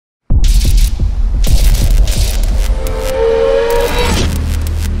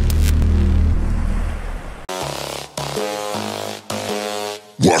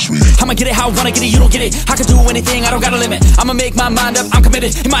I'ma get it how I wanna get it, you don't get it. I can do anything, I don't got a limit. I'ma make my mind up, I'm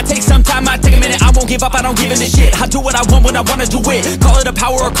committed. It might take some time, might take a minute. I won't give up, I don't give in a shit. I do what I want when I wanna do it. Call it a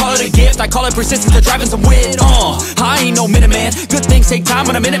power or call it a gift. I call it persistence or driving some wit. I ain't no minute man. Good things take time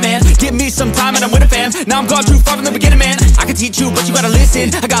when I'm in it, man. Give me some time and I'm with a fam. Now I'm gone too far from the beginning, man. I can teach you, but you gotta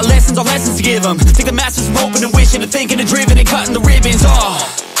listen. I got lessons on lessons to give them. Think the masters are open and wishing and thinking and driven and cutting the ribbons.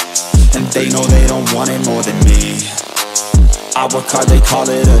 And they know they don't want it more than me. I work hard, they call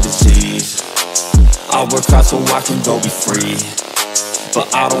it a disease. I work hard so I can go be free,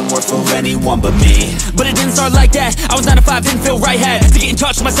 but I don't work for anyone but me. But it didn't start like that. I was 9 to 5, didn't feel right. Had to get in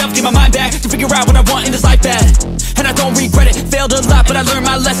touch with myself, get my mind back, to figure out what I want in this life bad. And I don't regret it, failed a lot, but I learned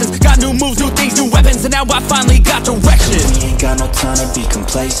my lessons. Got new moves, new things, new weapons, and now I finally got direction. We ain't got no time to be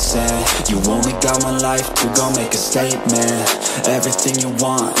complacent. You only got one life to go make a statement. Everything you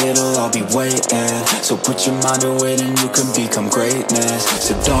want, it'll all be waiting. So put your mind to it and you can become greatness.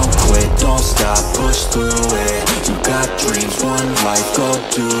 So don't quit, don't stop, push through it. You got dreams, one life, go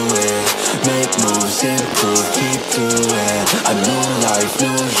do it. Make moves, improve, keep doing. A new life,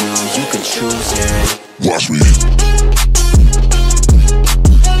 new you can choose it. Watch me.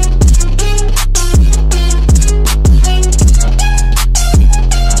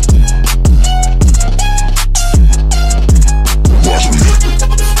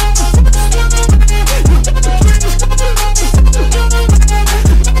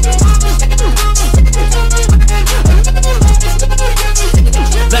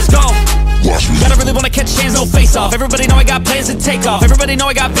 Everybody know I got plans to take off. Everybody know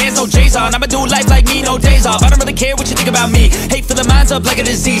I got bands, no J's on. I'ma do life like me, no days off. I don't really care what you think about me. Hate for the mind's up like a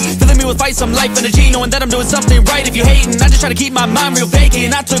disease. Filling me with fight, some life energy. Knowing that I'm doing something right. If you hating, I just try to keep my mind real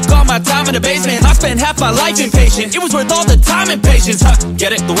vacant. I took all my time in the basement. I spent half my life impatient. It was worth all the time and patience.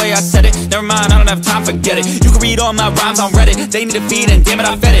 Get it? The way I said it. Never mind, I don't have time, forget it. You can read all my rhymes on Reddit. They need a feed and damn it,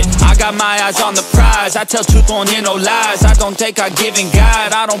 I fed it. I got my eyes on the prize. I tell truth, won't hear no lies. I don't take, I give and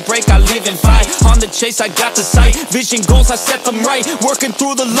guide. I don't break, I live and fight. On the chase, I got the sight. Vision goals, I set them right. Working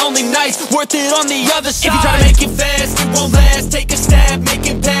through the lonely nights, worth it on the other side. If you try to make it fast, it won't last. Take a stab, make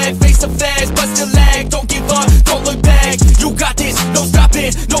it bad. Face the fast, but still lag. Don't give up, don't look back. You got this, no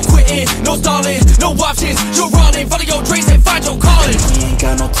stopping, no quitting, no stalling, no options. You're running, follow your dreams and find your calling. We ain't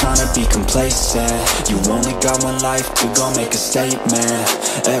got no time to be complacent. You only got one life to go make a statement.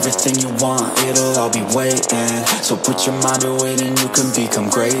 Everything you want, it'll all be waiting. So put your mind to it and you can become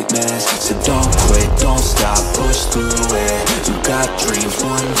greatness. So don't quit, don't stop, push through it. You got dreams,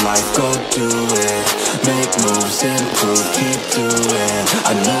 one life, go do it. Make moves, improve, keep doing.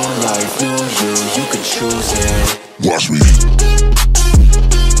 A new life, new you can choose it. Watch me.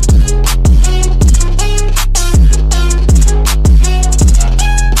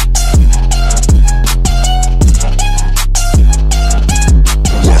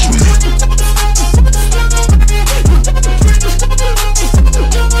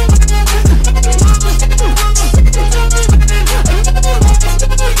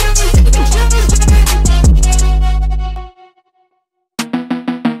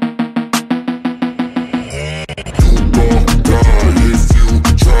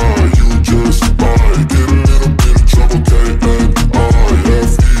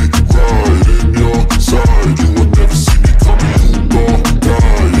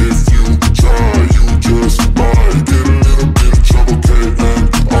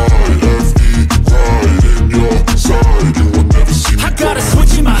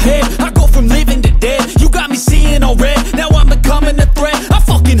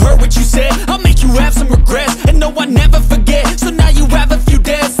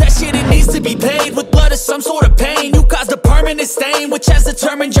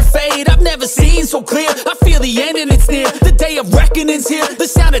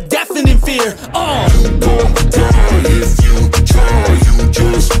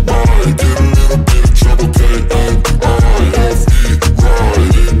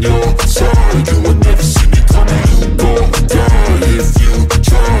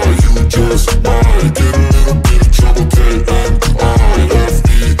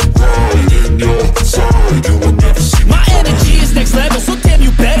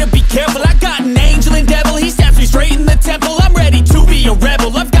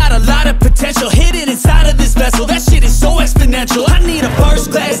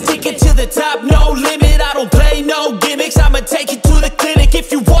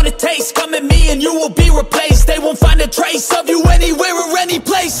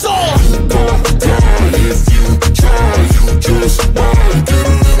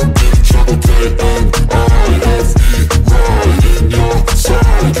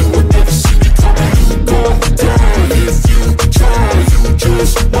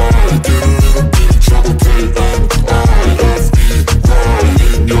 Just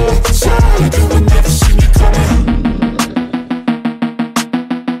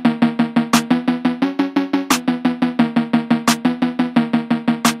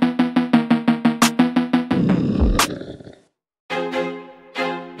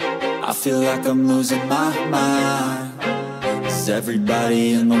I feel like I'm losing my mind. Is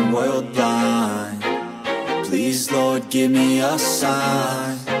everybody in the world blind? Please, Lord, give me a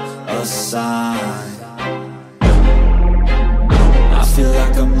sign, a sign. I feel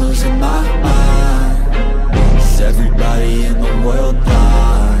like I'm losing my mind. Is everybody in the world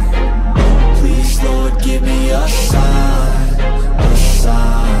blind? Please, Lord, give me a sign, a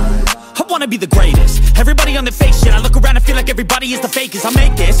sign. I wanna be the greatest. Everybody on the fake shit. I look around and feel like everybody is the fakest. I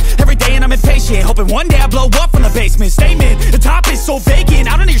make this every day and I'm impatient, hoping one day I blow up from the basement. Statement, the top is so vacant.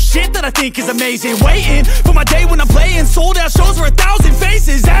 I don't hear shit that I think is amazing. Waiting for my day when I'm playing sold out shows for 1,000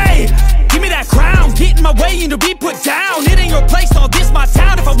 faces. Hey, give me that crown, get in my way and to be put down. It ain't your place, all this my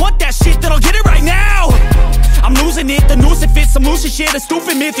town. If I want that shit, then I'll get it right now. I'm losing it, the noose it fits, I'm losing shit. A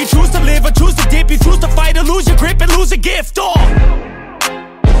stupid myth, you choose to live or choose to dip. You choose to fight or lose your grip and lose a gift.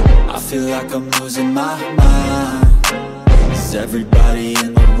 I feel like I'm losing my mind. Is everybody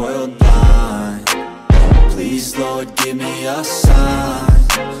in the world blind? Please, Lord, give me a sign,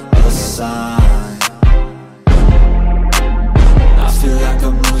 a sign. I feel like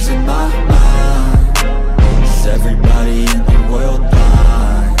I'm losing my mind. Is everybody in the world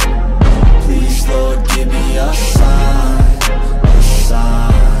blind? Please, Lord, give me a sign, a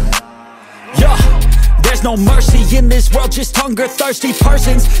sign. Yeah. There's no mercy in this world, just hunger-thirsty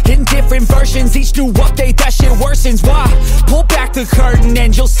persons in different versions. Each new update, that shit worsens. Why? Pull back the curtain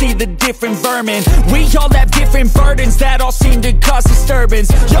and you'll see the different vermin. We all have different burdens that all seem to cause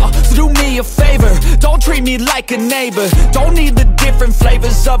disturbance. Yo, so do me a favor, don't treat me like a neighbor. Don't need the different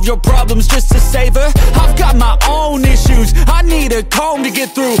flavors of your problems just to savor. I've got my own issues, I need a comb to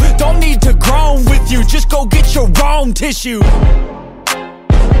get through. Don't need to groan with you, just go get your own tissue.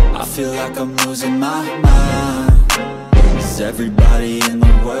 I feel like I'm losing my mind. Is everybody in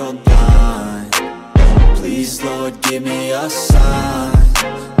the world blind? Please, Lord, give me a sign,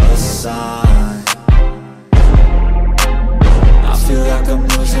 a sign. I feel like I'm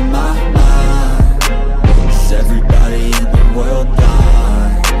losing my mind. Is everybody in the world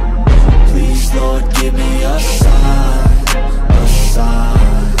blind? Please, Lord, give me a sign, a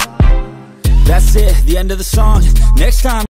sign. That's it, the end of the song. Next time